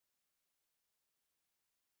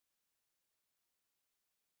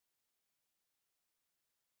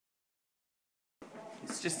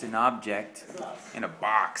It's just an object in a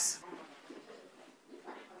box.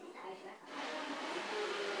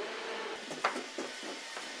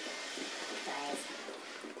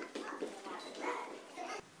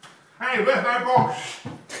 Hey, where's my box?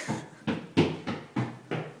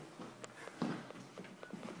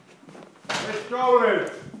 Let's go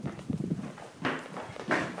it.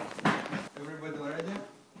 Everybody ready?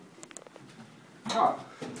 Yeah.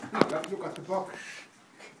 Now let's look at the box.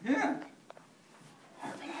 Yeah.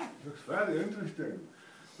 Looks very interesting.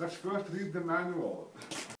 Let's first read the manual.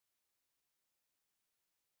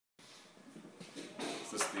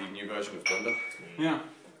 Is this the new version of Blender? Yeah.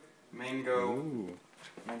 Mango.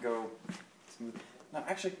 Mango. Smooth. No,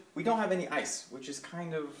 actually, we don't have any ice, which is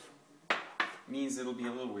kind of means it'll be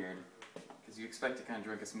a little weird. Because you expect to kind of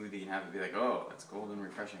drink a smoothie and have it be like, oh, that's cold and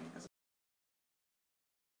refreshing.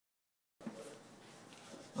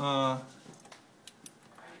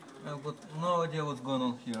 I've got no idea what's going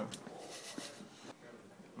on here.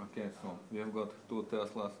 Okay, so we have got 2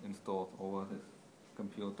 Teslas installed over this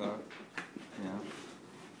computer. Yeah.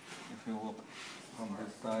 If you look on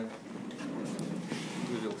this side,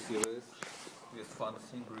 you will see this with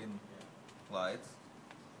fancy green lights,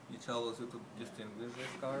 which allows you to distinguish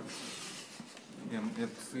these cars.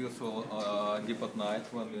 It's useful deep at night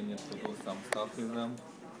when you need to do some stuff with them.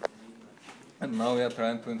 And now we are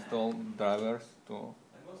trying to install drivers for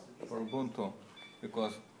Ubuntu,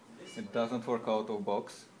 because it doesn't work out of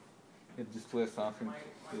box. It displays something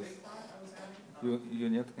with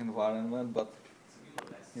unit environment, but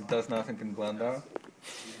it does nothing in Blender.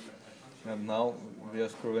 And now we are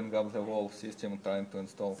screwing up the whole system trying to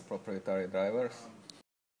install proprietary drivers.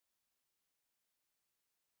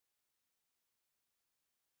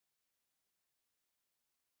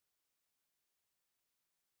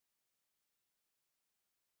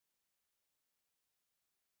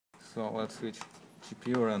 So let's switch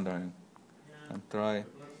GPU rendering and try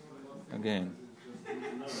again.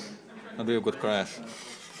 How do you got crash?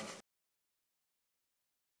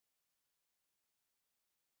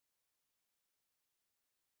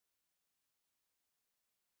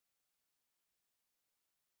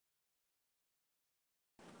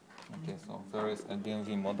 Okay, so there is a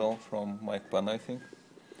DMV model from Mike Penn, I think,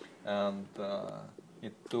 and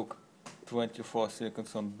it took 24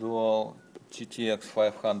 seconds on dual GTX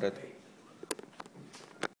 500.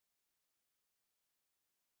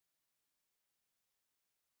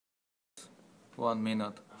 One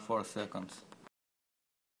minute, 4 seconds.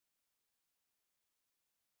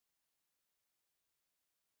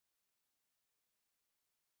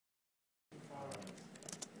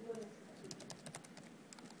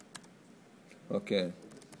 Okay.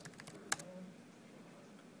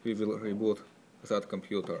 We will reboot that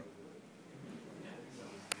computer.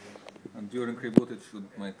 And during reboot it should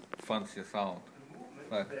make fancy sound.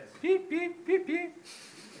 Like beep beep beep beep.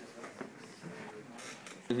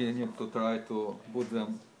 We need to try to put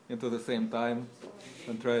them into the same time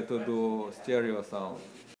and try to do stereo sound.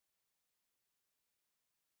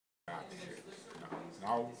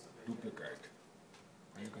 Now duplicate.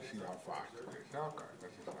 And you can see how fast it is. Okay,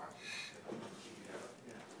 that is nice.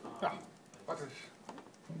 Yeah, what is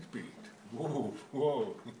speed? Whoa,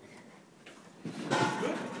 whoa.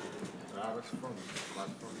 Yeah, that's funny.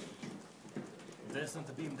 That's funny. There's not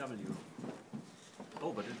the BMW.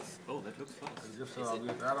 Oh, but it's. Oh, that looks fast. It gives a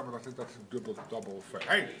weird error, but I think that's a double face.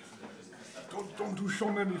 Hey! Don't do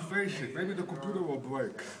so many faces. Maybe the computer will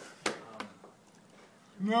break.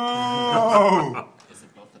 No! Is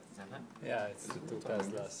it both at the same time? Yeah, it's 2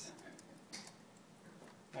 Teslas.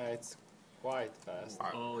 It's quite fast.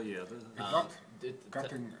 Oh yeah. It's not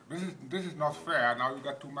getting. This is not fair. Now you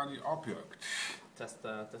got too many objects. Test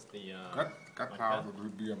the. Get now the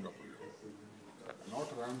BMW. Not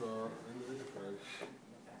render in the interface.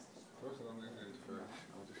 First render in the interface.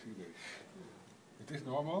 I want to see this. It is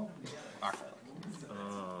normal?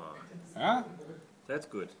 Huh? That's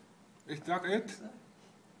good. Is that it?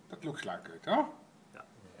 That looks like it, huh? Yeah.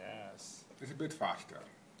 Yes. It's a bit faster.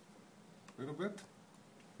 Little bit?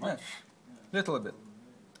 Yeah. Much? Little bit.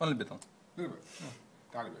 Only bit. Little bit.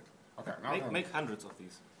 Tiny bit. Okay, now Make hundreds of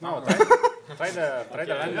these. No, try the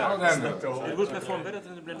render. now render. It will perform better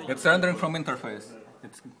than the Blender. It's rendering from interface.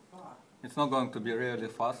 It's not going to be really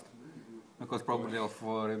fast because probably of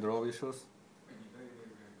redraw issues.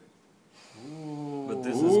 But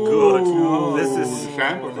this is good. This is.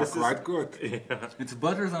 Samples are quite good. Yeah. It's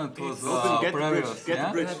better than it was Get the bridge. previous. Get the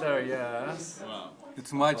Yeah? bridge. There, yes. Wow.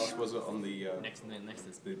 It's much. How much was it on the Next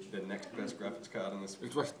is the next best graphics card on this?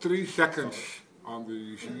 It was 3 seconds on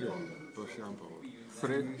the Xeon per sample.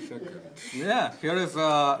 3 seconds. Yeah, here is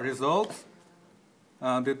results.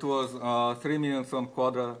 and it was 3 minutes on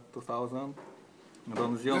Quadra 2000. And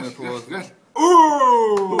on Xeon it was... Yes.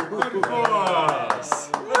 Ooh!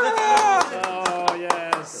 Oh,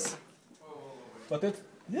 yes. But it's...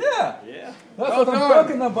 Yeah! Yeah. That's what I'm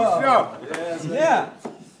talking about! Yeah. Yeah!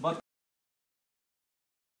 But...